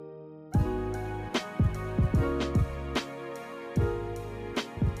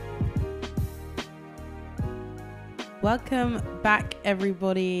Welcome back,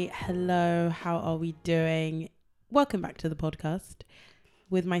 everybody. Hello, how are we doing? Welcome back to the podcast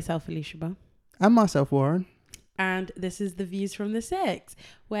with myself, Alicia Ba. And myself, Warren. And this is the Views from the Six,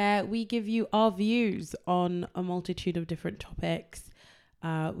 where we give you our views on a multitude of different topics.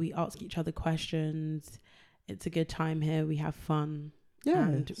 We ask each other questions. It's a good time here. We have fun. Yeah.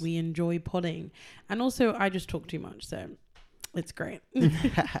 And we enjoy podding. And also, I just talk too much, so it's great.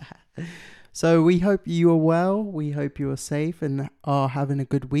 So we hope you are well. We hope you are safe and are having a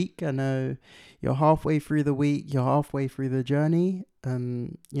good week. I know you're halfway through the week. You're halfway through the journey.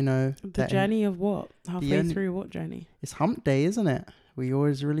 The journey of what? Halfway through what journey? It's hump day, isn't it? We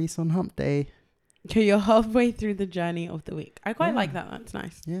always release on hump day. Okay, you're halfway through the journey of the week. I quite like that. That's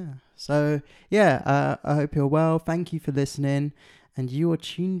nice. Yeah. So, I hope you're well. Thank you for listening. And you are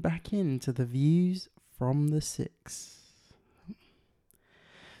tuned back in to the Views from the Six.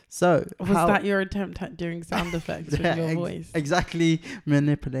 So, was that your attempt at doing sound effects with your voice? Exactly,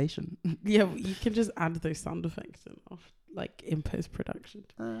 manipulation. Yeah, you can just add those sound effects in post production.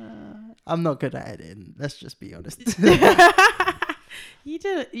 I'm not good at editing. Let's just be honest. You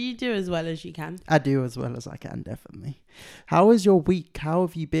do as well as you can. I do as well as I can, definitely. How is your week? How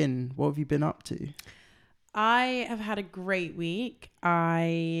have you been? What have you been up to? I have had a great week.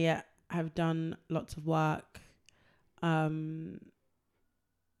 I have done lots of work.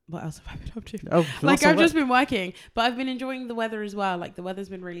 What else have I been up to? I've just been working, but I've been enjoying the weather as well. Like, the weather's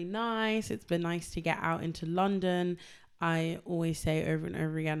been really nice. It's been nice to get out into London. I always say over and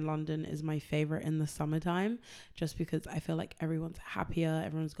over again, London is my favorite in the summertime, just because I feel like everyone's happier.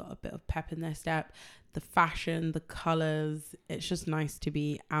 Everyone's got a bit of pep in their step. The fashion, the colors, it's just nice to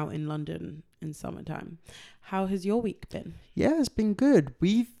be out in London in summertime. How has your week been? Yeah, it's been good.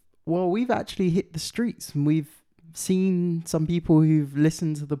 We've actually hit the streets, and we've seen some people who've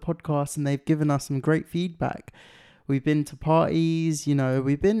listened to the podcast and they've given us some great feedback. We've been to parties,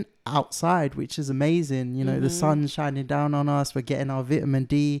 we've been outside, which is amazing. The sun's shining down on us. We're getting our vitamin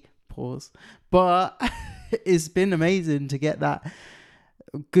D, but it's been amazing to get that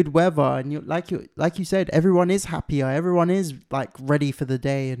good weather. And like you said, everyone is happier. Everyone is like ready for the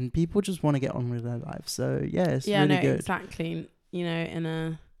day, and people just want to get on with their lives. So yeah, it's really good. Exactly. In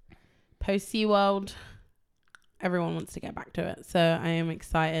a post-C world, everyone wants to get back to it. So I am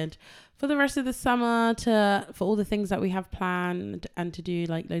excited for the rest of the summer, for all the things that we have planned, and to do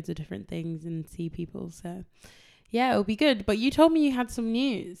like loads of different things and see people. So yeah, it'll be good. But you told me you had some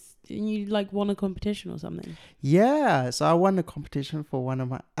news. Didn't you won a competition or something? Yeah, so I won a competition for one of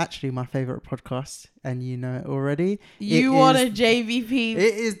my favorite podcasts, and you know it already. You won a JVP.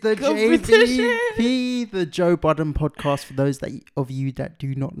 It is the JVP, the Joe Budden podcast. For those of you that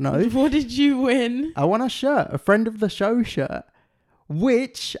do not know, what did you win? I won a shirt, a friend of the show shirt,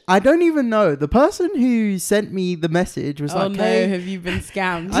 which I don't even know. The person who sent me the message was "Hey, have you been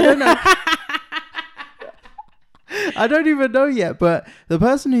scammed?" I don't know. I don't even know yet, but the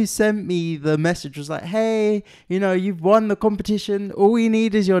person who sent me the message was like, "Hey, you've won the competition. All we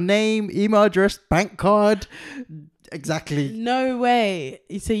need is your name, email address, bank card." Exactly. No way.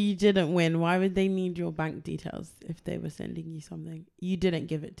 So you didn't win. Why would they need your bank details if they were sending you something? You didn't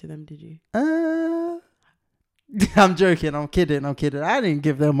give it to them, did you? I'm joking. I'm kidding. I didn't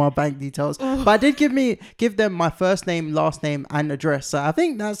give them my bank details, but I did give them my first name, last name, and address. So I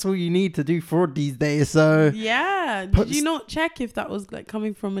think that's all you need to do fraud these days. So yeah, did you not check if that was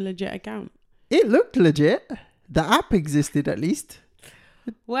coming from a legit account? It looked legit. The app existed at least.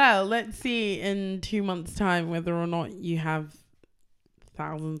 Well, let's see in 2 months' time whether or not you have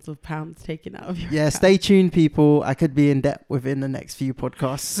thousands of pounds taken out of your account. Stay tuned, people. I could be in debt within the next few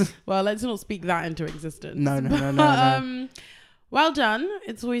podcasts. Well, let's not speak that into existence. No. Well done.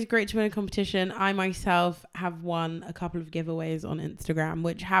 It's always great to win a competition. I myself have won a couple of giveaways on Instagram,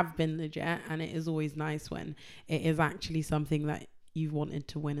 which have been legit, and it is always nice when it is actually something that you've wanted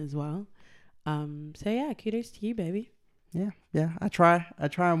to win as well. So yeah, kudos to you, baby. Yeah. I try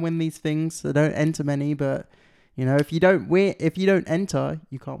and win these things. I don't enter many, but if you don't enter,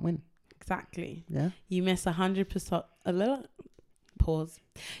 you can't win. Exactly. Yeah. You miss 100%. A little pause.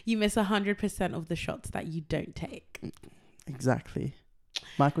 You miss 100% of the shots that you don't take. Exactly.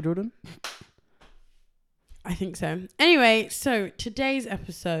 Michael Jordan? I think so. Anyway, so today's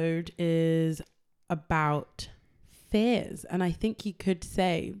episode is about fears, and I think you could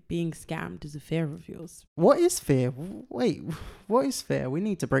say being scammed is a fear of yours. What is fear? Wait, what is fear? We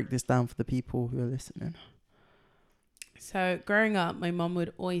need to break this down for the people who are listening. So growing up, my mum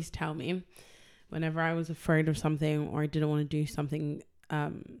would always tell me whenever I was afraid of something or I didn't want to do something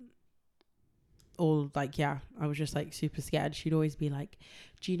or like, yeah, I was just like super scared. She'd always be like,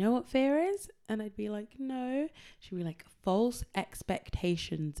 do you know what fear is? And I'd be like, no. She'd be like, false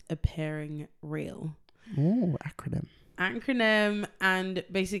expectations appearing real. Oh, acronym. And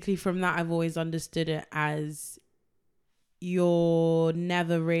basically from that, I've always understood it as you're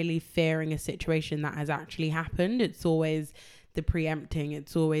never really fearing a situation that has actually happened. It's always the preempting.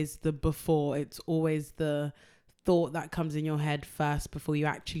 It's always the before. It's always the thought that comes in your head first before you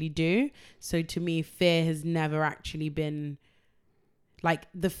actually do. So to me, fear has never actually been like,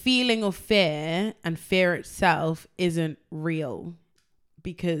 the feeling of fear and fear itself isn't real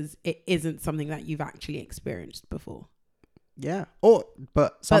because it isn't something that you've actually experienced before. Yeah.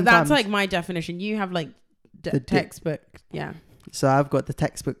 But that's like my definition. You have like textbook. Yeah. So I've got the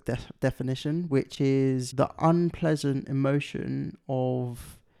textbook definition, which is the unpleasant emotion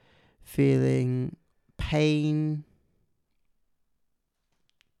of feeling pain,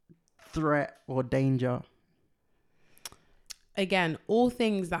 threat, or danger. Again, all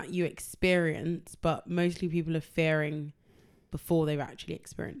things that you experience, but mostly people are fearing before they've actually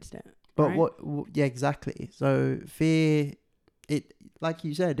experienced it. But right? yeah, exactly. So fear, it, like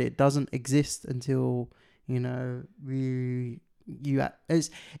you said, it doesn't exist until,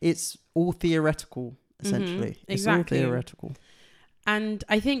 it's all theoretical, essentially. Exactly. It's all theoretical. And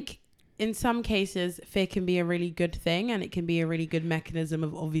I think in some cases, fear can be a really good thing, and it can be a really good mechanism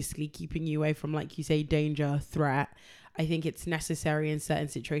of obviously keeping you away from, like you say, danger, threat. I think it's necessary in certain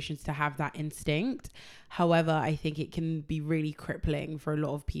situations to have that instinct. However, I think it can be really crippling for a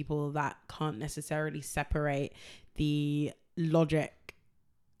lot of people that can't necessarily separate the logic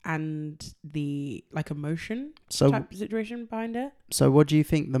and the like emotion type situation behind it. So what do you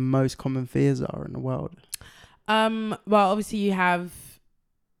think the most common fears are in the world? Well, obviously you have,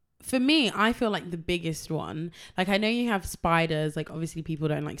 for me, I feel like the biggest one, like I know you have spiders, like obviously people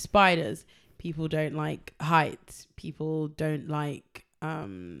don't like spiders. People don't like heights. People don't like,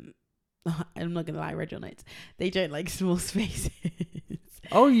 I'm not going to lie, I read your notes. They don't like small spaces.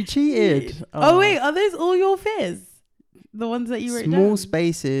 Oh, you cheated. Oh, wait, are those all your fears? The ones that you wrote down? Small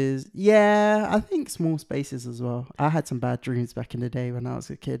spaces. Yeah, I think small spaces as well. I had some bad dreams back in the day when I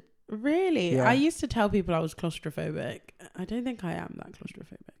was a kid. Really? Yeah. I used to tell people I was claustrophobic. I don't think I am that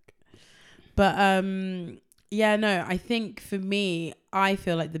claustrophobic. But, yeah, no, I think for me, I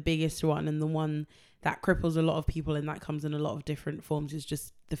feel like the biggest one and the one that cripples a lot of people, and that comes in a lot of different forms, is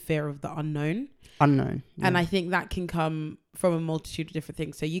just the fear of the unknown. Yeah. And I think that can come from a multitude of different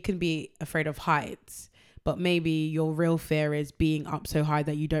things. So you can be afraid of heights, but maybe your real fear is being up so high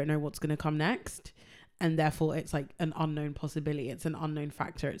that you don't know what's going to come next. And therefore it's like an unknown possibility. It's an unknown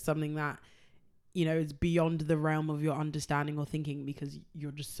factor. It's something that, is beyond the realm of your understanding or thinking because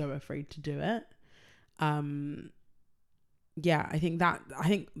you're just so afraid to do it. Yeah, I think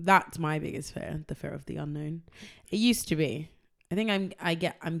that's my biggest fear, the fear of the unknown. It used to be. I think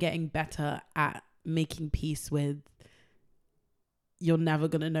I'm getting better at making peace with, you're never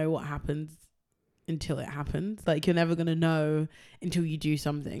going to know what happens until it happens. Like, you're never going to know until you do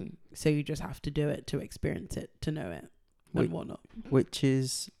something. So you just have to do it to experience it, to know it and whatnot. Which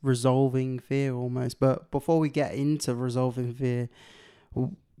is resolving fear almost. But before we get into resolving fear,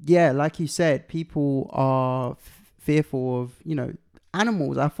 yeah, like you said, people are fearful of,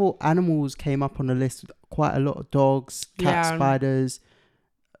 animals. I thought animals came up on the list. Quite a lot of dogs, cats, spiders.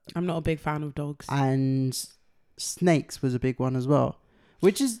 I'm not a big fan of dogs. And snakes was a big one as well.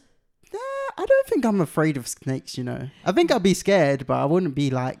 Which is, I don't think I'm afraid of snakes, I think I'd be scared, but I wouldn't be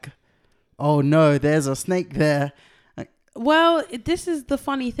like, oh no, there's a snake there. Well, this is the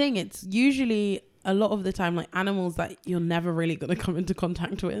funny thing. It's usually a lot of the time like animals that you're never really going to come into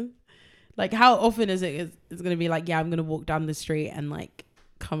contact with. Like, how often is it's going to be like, yeah, I'm going to walk down the street and like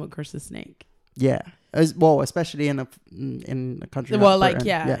come across a snake. Yeah. As well, especially in a country well, like Britain.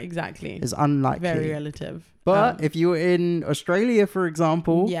 Yeah, exactly. It's unlikely. Very relative. But if you were in Australia, for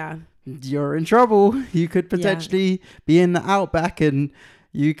example, yeah, you're in trouble. You could potentially be in the outback and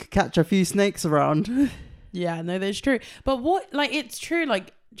you could catch a few snakes around. Yeah, no, that's true. But it's true,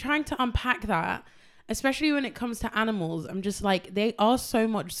 like trying to unpack that, especially when it comes to animals, I'm just like, they are so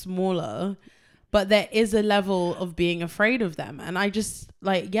much smaller, but there is a level of being afraid of them. And I just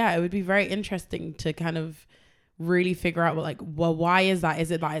it would be very interesting to kind of really figure out why is that?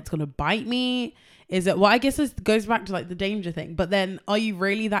 Is it that it's going to bite me? Is it, I guess this goes back to like the danger thing, but then are you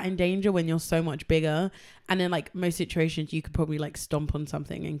really that in danger when you're so much bigger? And in like most situations, you could probably like stomp on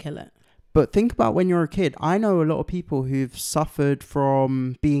something and kill it. But think about when you're a kid. I know a lot of people who've suffered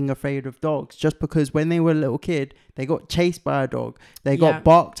from being afraid of dogs just because when they were a little kid, they got chased by a dog. They got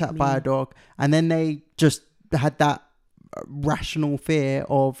barked at by a dog. And then they just had that rational fear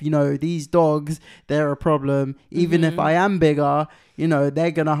of, you know, these dogs, they're a problem. Even if I am bigger, you know,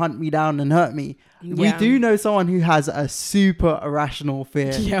 they're going to hunt me down and hurt me. Yeah. We do know someone who has a super irrational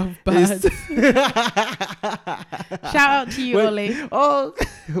fear. Yeah, birds. Shout out to you, Ollie. Oh,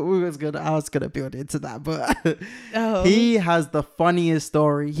 I was gonna build into that, but he has the funniest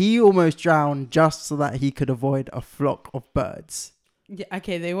story. He almost drowned just so that he could avoid a flock of birds. Yeah,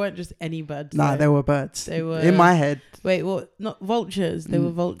 okay, they weren't just any birds. Nah, they were birds. They were in my head. Wait, what? Not vultures. They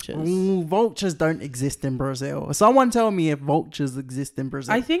were vultures. Vultures don't exist in Brazil. Someone tell me if vultures exist in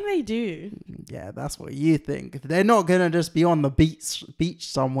Brazil. I think they do. Yeah, that's what you think. They're not gonna just be on the beach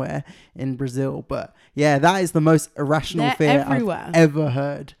somewhere in Brazil. But yeah, that is the most irrational fear I've ever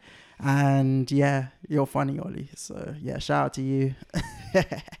heard. And yeah, you're funny, Ollie. So yeah, shout out to you.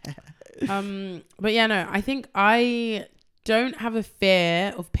 But yeah, no, I think I don't have a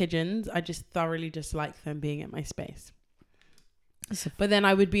fear of pigeons. I just thoroughly dislike them being in my space. But then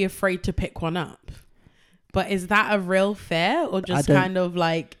I would be afraid to pick one up. But is that a real fear or just kind of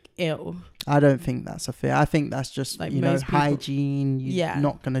like ill? I don't think that's a fear. I think that's just, like, you know, hygiene. You're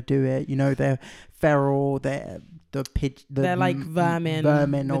not going to do it. You know, they're feral. They're like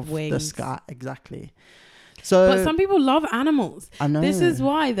vermin of wings. The sky. Exactly. So, but some people love animals. I know. This is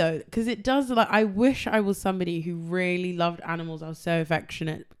why, though, because it does, like, I wish I was somebody who really loved animals. I was so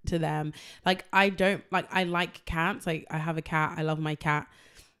affectionate to them. Like, I like cats. Like, I have a cat. I love my cat.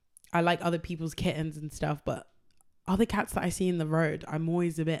 I like other people's kittens and stuff. But other cats that I see in the road, I'm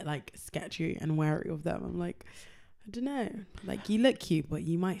always a bit, like, sketchy and wary of them. I'm like, I don't know. Like, you look cute, but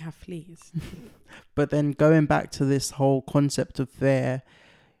you might have fleas. But then going back to this whole concept of fear,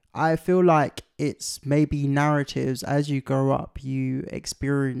 I feel like it's maybe narratives. As you grow up, you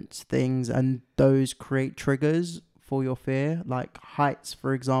experience things and those create triggers for your fear. Like heights,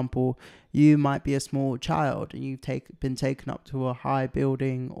 for example, you might be a small child and you've been taken up to a high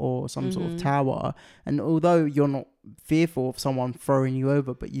building or some sort of tower. And although you're not fearful of someone throwing you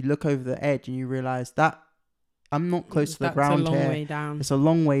over, but you look over the edge and you realize that I'm not close to the ground here. It's a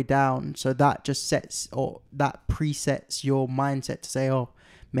long way down. So that just presets your mindset to say, oh,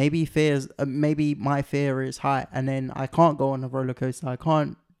 maybe my fear is high, and then I can't go on a roller coaster. I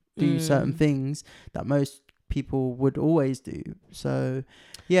can't do certain things that most people would always do. So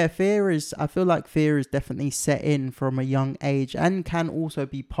yeah, I feel like fear is definitely set in from a young age and can also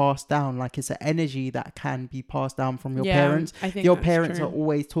be passed down. Like, it's an energy that can be passed down from your parents. I think your parents are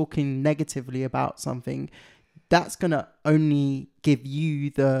always talking negatively about something. That's gonna only give you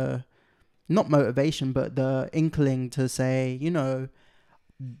the, not motivation, but the inkling to say, you know,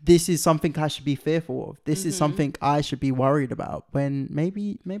 this is something I should be fearful of. This is something I should be worried about, when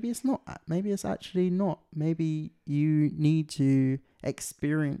maybe it's not. Maybe it's actually not. Maybe you need to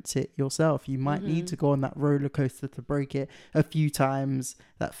experience it yourself. You might need to go on that roller coaster to break it a few times,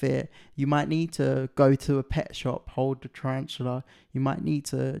 that fear. You might need to go to a pet shop, hold the tarantula. You might need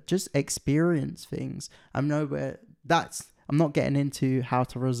to just experience things. I'm not getting into how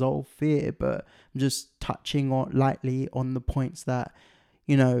to resolve fear, but I'm just touching on lightly on the points that,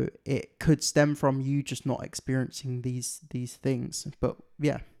 you know, it could stem from you just not experiencing these things. But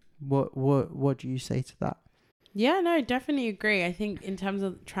yeah, what do you say to that? Yeah, no, definitely agree. I think in terms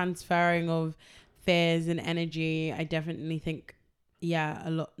of transferring of fears and energy, I definitely think, yeah,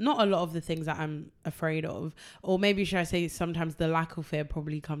 not a lot of the things that I'm afraid of, or maybe should I say sometimes the lack of fear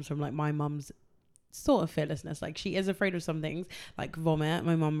probably comes from like my mum's sort of fearlessness. Like, she is afraid of some things like vomit.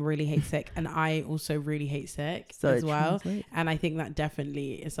 My mum really hates sick, and I also really hate sick as well. And I think that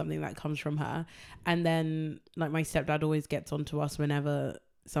definitely is something that comes from her. And then like my stepdad always gets onto us whenever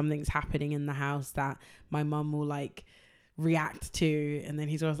something's happening in the house that my mum will like react to, and then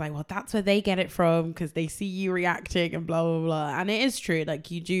he's always like, well, that's where they get it from, because they see you reacting and blah blah blah. And it is true,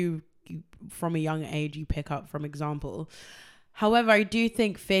 like you from a young age you pick up from example. However, I do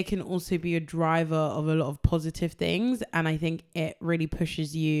think fear can also be a driver of a lot of positive things. And I think it really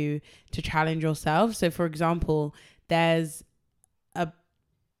pushes you to challenge yourself. So, for example, there's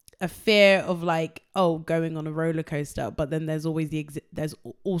a fear of like, oh, going on a roller coaster. But then there's always there's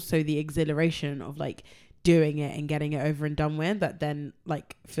also the exhilaration of like doing it and getting it over and done with, that then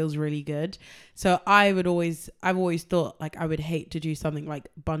like feels really good. So I've always thought like I would hate to do something like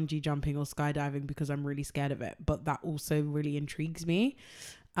bungee jumping or skydiving because I'm really scared of it, but that also really intrigues me.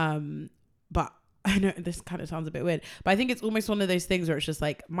 But I know this kind of sounds a bit weird, but I think it's almost one of those things where it's just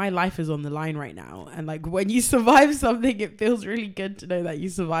like, my life is on the line right now, and like when you survive something, it feels really good to know that you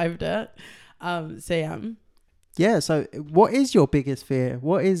survived it. So what is your biggest fear?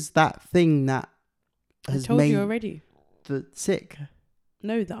 What is that thing that I told you already. The sick?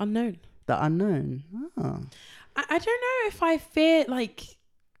 No, the unknown. The unknown. Oh. I don't know if I fear, like,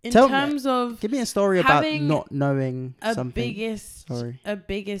 in Tell terms me, of... give me a story about not knowing something. A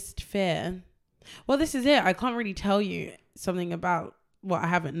biggest fear. Well, this is it. I can't really tell you something about what I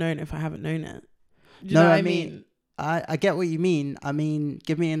haven't known if I haven't known it. Do you know what I mean? I get what you mean. I mean,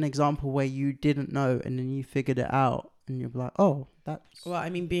 give me an example where you didn't know and then you figured it out and you're like, oh, that's... Well, I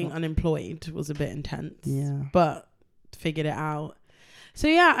mean, being unemployed was a bit intense. Yeah. But figured it out. So,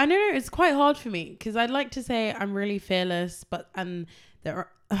 yeah, I know it's quite hard for me because I'd like to say I'm really fearless, and there are...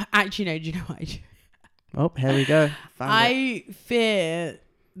 Actually, no, do you know what I do? Oh, here we go. I fear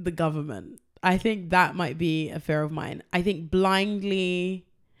the government. I think that might be a fear of mine. I think blindly...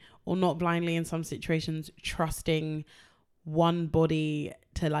 or not blindly in some situations, trusting one body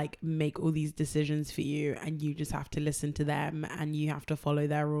to like make all these decisions for you and you just have to listen to them and you have to follow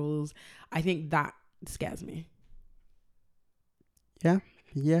their rules. I think that scares me.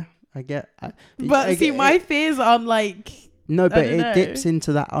 Yeah, I get. My fears aren't like... No, but it dips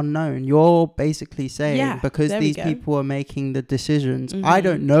into that unknown. You're basically saying because these people are making the decisions, I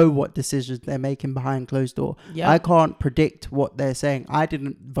don't know what decisions they're making behind closed door. Yep. I can't predict what they're saying. I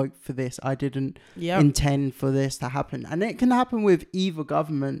didn't vote for this. I didn't intend for this to happen. And it can happen with either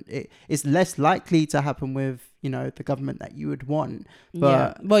government. It's less likely to happen with, the government that you would want.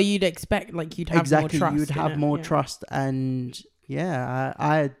 But well, you'd expect you'd have more trust. You'd have more trust and... Yeah,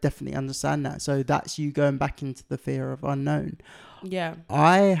 I definitely understand that. So that's you going back into the fear of unknown. Yeah.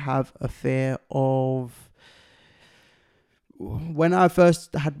 I have a fear of... When I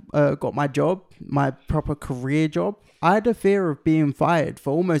first had got my job, my proper career job, I had a fear of being fired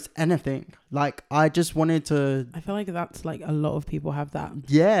for almost anything. Like, I just wanted to... I feel like that's like a lot of people have that.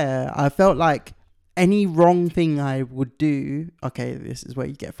 Yeah, I felt like any wrong thing I would do, okay, this is where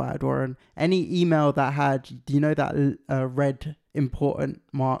you get fired, Warren. Any email that had, that red important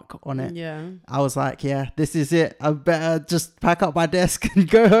mark on it. Yeah. I was like, yeah, this is it. I better just pack up my desk and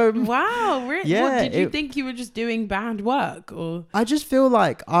go home. Wow. Really? Yeah. What, did you think you were just doing bad work or? I just feel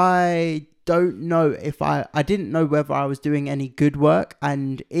like I don't know if I didn't know whether I was doing any good work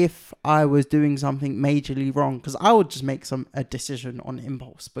and if I was doing something majorly wrong, because I would just make a decision on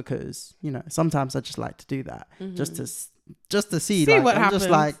impulse because, sometimes I just like to do that just to see like, what I'm happens.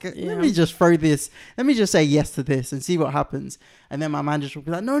 Just like, let me just throw this, let me just say yes to this and see what happens. And then my manager will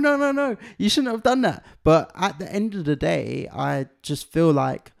be like, no, you shouldn't have done that. But at the end of the day, I just feel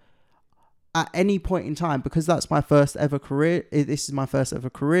like at any point in time, because that's my first ever career, this is my first ever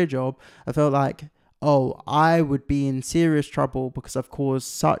career job, I felt like, I would be in serious trouble because I've caused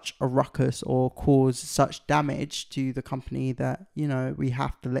such a ruckus or caused such damage to the company that, we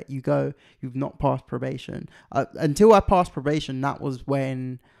have to let you go. You've not passed probation. Until I passed probation, that was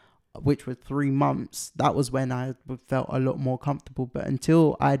when, which was 3 months, that was when I felt a lot more comfortable. But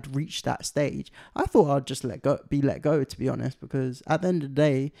until I'd reached that stage, I thought I'd just be let go, to be honest, because at the end of the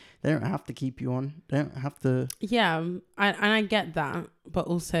day, they don't have to keep you on. They don't have to. Yeah, I get that. But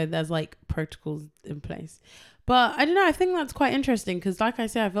also there's like protocols in place. But I don't know, I think that's quite interesting because like I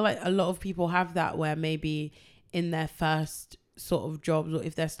said, I feel like a lot of people have that where maybe in their first sort of jobs or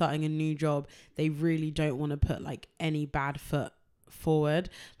if they're starting a new job, they really don't want to put like any bad foot forward.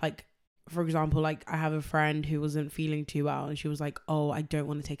 Like, for example, like I have a friend who wasn't feeling too well and she was like, I don't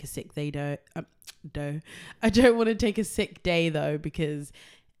want to take a sick day I don't want to take a sick day though because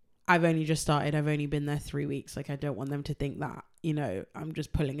I've only just started. I've only been there 3 weeks. Like, I don't want them to think that, I'm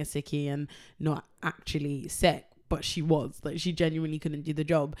just pulling a sickie and not actually sick. But she was. Like, she genuinely couldn't do the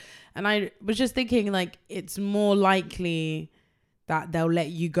job. And I was just thinking, like, it's more likely that they'll let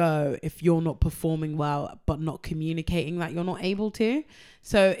you go if you're not performing well, but not communicating that you're not able to.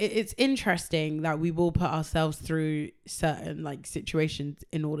 So it's interesting that we will put ourselves through certain, like, situations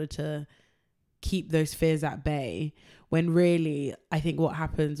in order to keep those fears at bay, when really I think what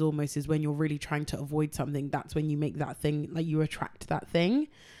happens almost is when you're really trying to avoid something, that's when you make that thing, like you attract that thing.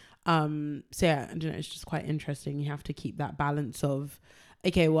 So yeah, I don't know, it's just quite interesting. You have to keep that balance of,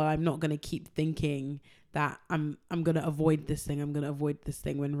 okay, well, I'm not going to keep thinking that I'm going to avoid this thing. I'm going to avoid this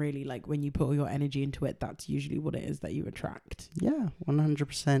thing, when really, like, when you put all your energy into it, that's usually what it is that you attract. Yeah,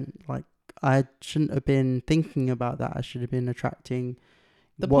 100%. Like, I shouldn't have been thinking about that. I should have been attracting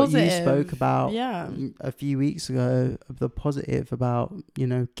the what positive. You spoke about a few weeks ago, of the positive about,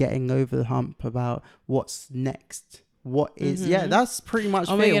 getting over the hump, about what's next. What is, that's pretty much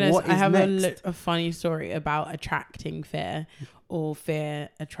fear. My goodness, what is I have next? a funny story about attracting fear or fear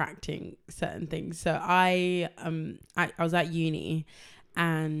attracting certain things. So I was at uni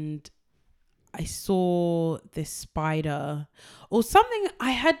and I saw this spider or something.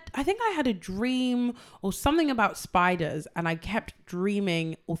 I think I had a dream or something about spiders, and I kept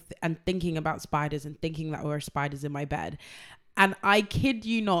dreaming and thinking about spiders and thinking that there were spiders in my bed. And I kid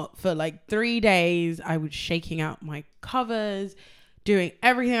you not, for like 3 days, I was shaking out my covers, doing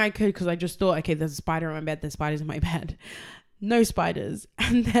everything I could because I just thought, okay, there's a spider in my bed. There's spiders in my bed. No spiders.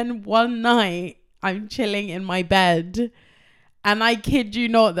 And then one night, I'm chilling in my bed. And I kid you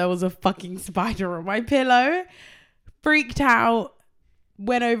not, there was a fucking spider on my pillow. Freaked out.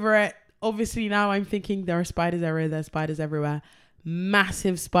 Went over it. Obviously, now I'm thinking there are spiders everywhere. There's spiders everywhere.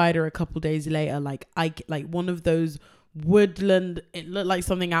 Massive spider a couple days later. Like one of those woodland, it looked like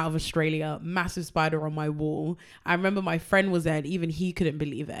something out of Australia. Massive spider on my wall. I remember my friend was there and even he couldn't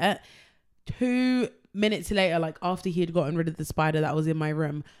believe it. 2 minutes later, like after he had gotten rid of the spider that was in my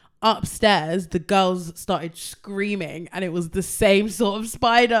room, upstairs the girls started screaming and it was the same sort of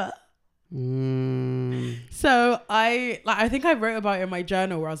spider. So I think I wrote about it in my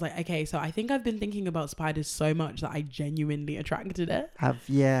journal where I was like, okay, so I think I've been thinking about spiders so much that I genuinely attracted it.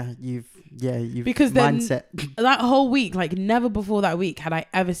 You've because then mindset. That whole week, like never before that week had I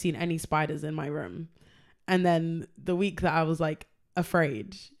ever seen any spiders in my room. And then the week that I was like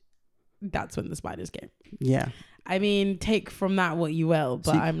afraid, that's when the spiders came. Yeah. I mean, take from that what you will,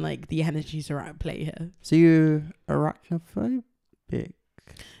 but I'm like, the energies are at play here. So you arachnophobic?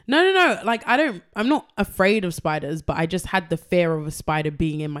 No. Like, I'm not afraid of spiders, but I just had the fear of a spider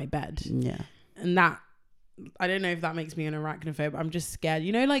being in my bed. Yeah. And that, I don't know if that makes me an arachnophobe. I'm just scared.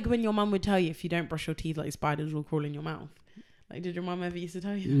 You know, like when your mum would tell you if you don't brush your teeth, like spiders will crawl in your mouth. Like, did your mum ever used to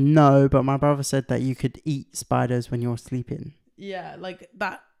tell you that? No, but my brother said that you could eat spiders when you're sleeping. Yeah, like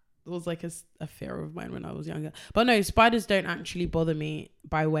that was like a fear of mine when I was younger. But no, spiders don't actually bother me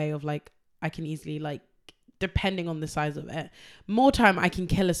by way of like, I can easily like, depending on the size of it, more time I can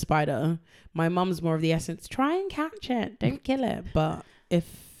kill a spider. My mum's more of the essence, try and catch it, don't kill it. But if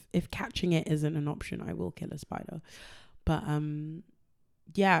catching it isn't an option, I will kill a spider. But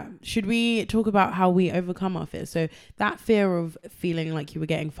yeah, should we talk about how we overcome our fear? So that fear of feeling like you were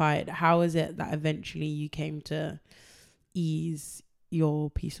getting fired, how is it that eventually you came to ease your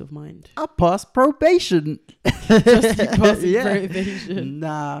peace of mind? I passed probation. Just passing probation.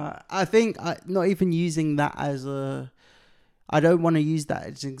 Nah, I think not even using that as I don't want to use that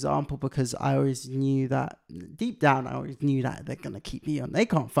as an example because I always knew that deep down, I always knew that they're going to keep me on. They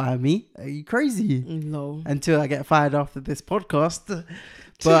can't fire me. Are you crazy? No. Until I get fired after this podcast.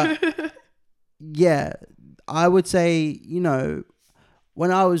 But yeah, I would say, you know,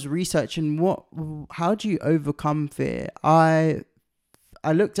 when I was researching how do you overcome fear? I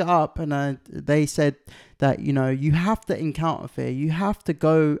looked it up and they said that, you know, you have to encounter fear. You have to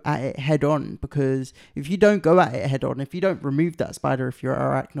go at it head on, because if you don't go at it head on, if you don't remove that spider, if you're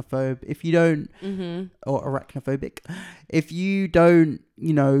arachnophobe, if you don't, or arachnophobic, if you don't,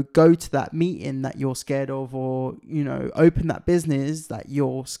 you know, go to that meeting that you're scared of, or, you know, open that business that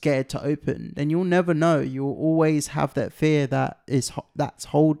you're scared to open, then you'll never know. You'll always have that fear that's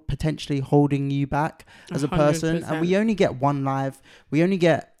potentially holding you back as a person. 100%. And we only get one life. We only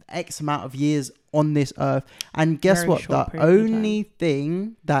get X amount of years on this earth, and guess what? The only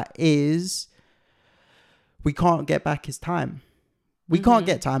thing that is we can't get back is time. We can't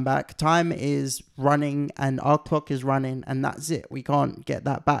get time back. Time is running and our clock is running, and that's it. We can't get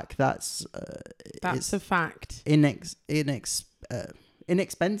that back. That's a fact.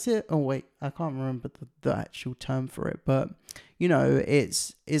 Inexpensive. Oh wait, I can't remember the actual term for it, but you know,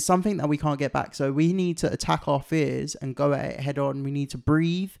 it's something that we can't get back. So we need to attack our fears and go at it head on. We need to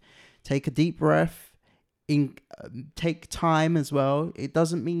breathe, take a deep breath, take time as well. It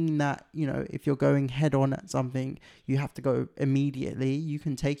doesn't mean that, you know, if you're going head on at something, you have to go immediately. You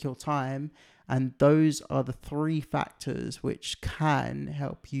can take your time, and those are the 3 factors which can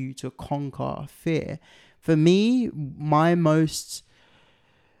help you to conquer fear. For me, my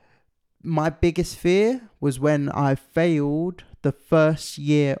biggest fear was when I failed the first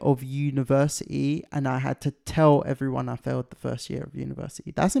year of university, and I had to tell everyone I failed the first year of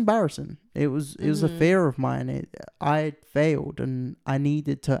university. That's embarrassing. It was a fear of mine. I failed, and I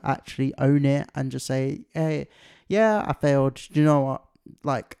needed to actually own it and just say, hey, yeah, I failed. Do you know what?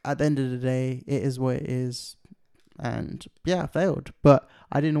 Like, at the end of the day, it is what it is. And yeah, I failed, but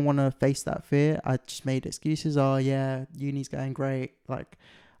I didn't want to face that fear. I just made excuses. Oh yeah, uni's going great. Like,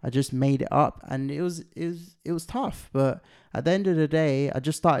 I just made it up, and it was tough. But at the end of the day, I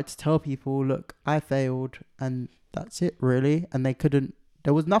just started to tell people, look, I failed, and that's it, really. And they couldn't.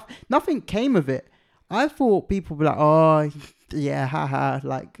 There was nothing came of it. I thought people would be like, oh yeah, haha,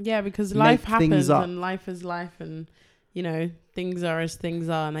 like, yeah, because life happens and life is life, and you know, things are as things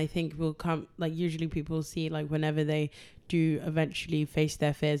are, and I think we'll come, like, usually people see, like, whenever they do eventually face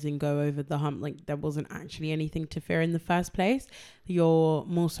their fears and go over the hump, like, there wasn't actually anything to fear in the first place. You're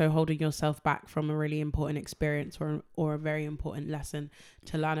more so holding yourself back from a really important experience or a very important lesson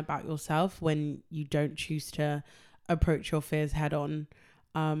to learn about yourself when you don't choose to approach your fears head on.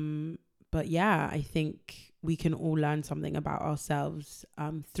 But yeah, I think we can all learn something about ourselves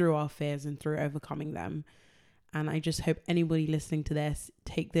through our fears and through overcoming them. And I just hope anybody listening to this,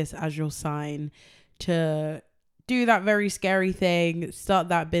 take this as your sign to do that very scary thing, start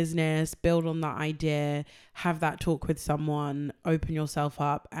that business, build on that idea, have that talk with someone, open yourself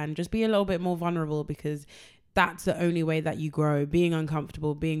up, and just be a little bit more vulnerable, because that's the only way that you grow, being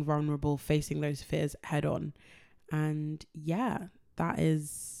uncomfortable, being vulnerable, facing those fears head on. And yeah, that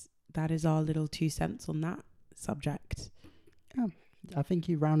is our little 2 cents on that subject. Yeah, I think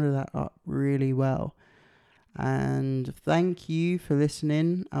you rounded that up really well. And thank you for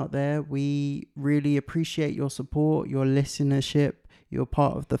listening out there. We really appreciate your support, your listenership. You're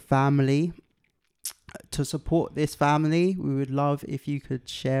part of the family. To support this family, we would love if you could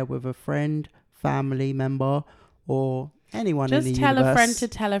share with a friend, family member, or anyone in the universe. Just tell a friend to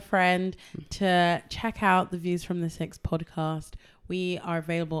tell a friend to check out the Views from the Six podcast. We are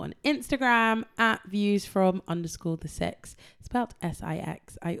available on Instagram at viewsfrom_the6, spelled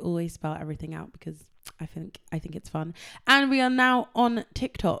SIX. I always spell everything out because I think it's fun. And we are now on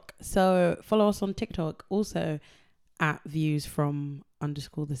TikTok. So follow us on TikTok also at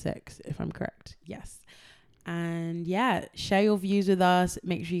viewsfrom_the6, if I'm correct. Yes. And yeah, share your views with us.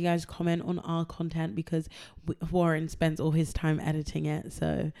 Make sure you guys comment on our content, because Warren spends all his time editing it.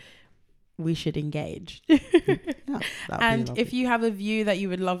 So we should engage. Yeah, and if you have a view that you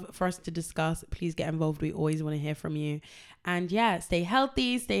would love for us to discuss, please get involved. We always want to hear from you. And yeah, stay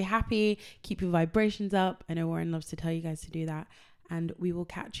healthy, stay happy, keep your vibrations up. I know Warren loves to tell you guys to do that. And we will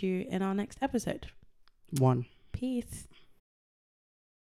catch you in our next episode. Peace.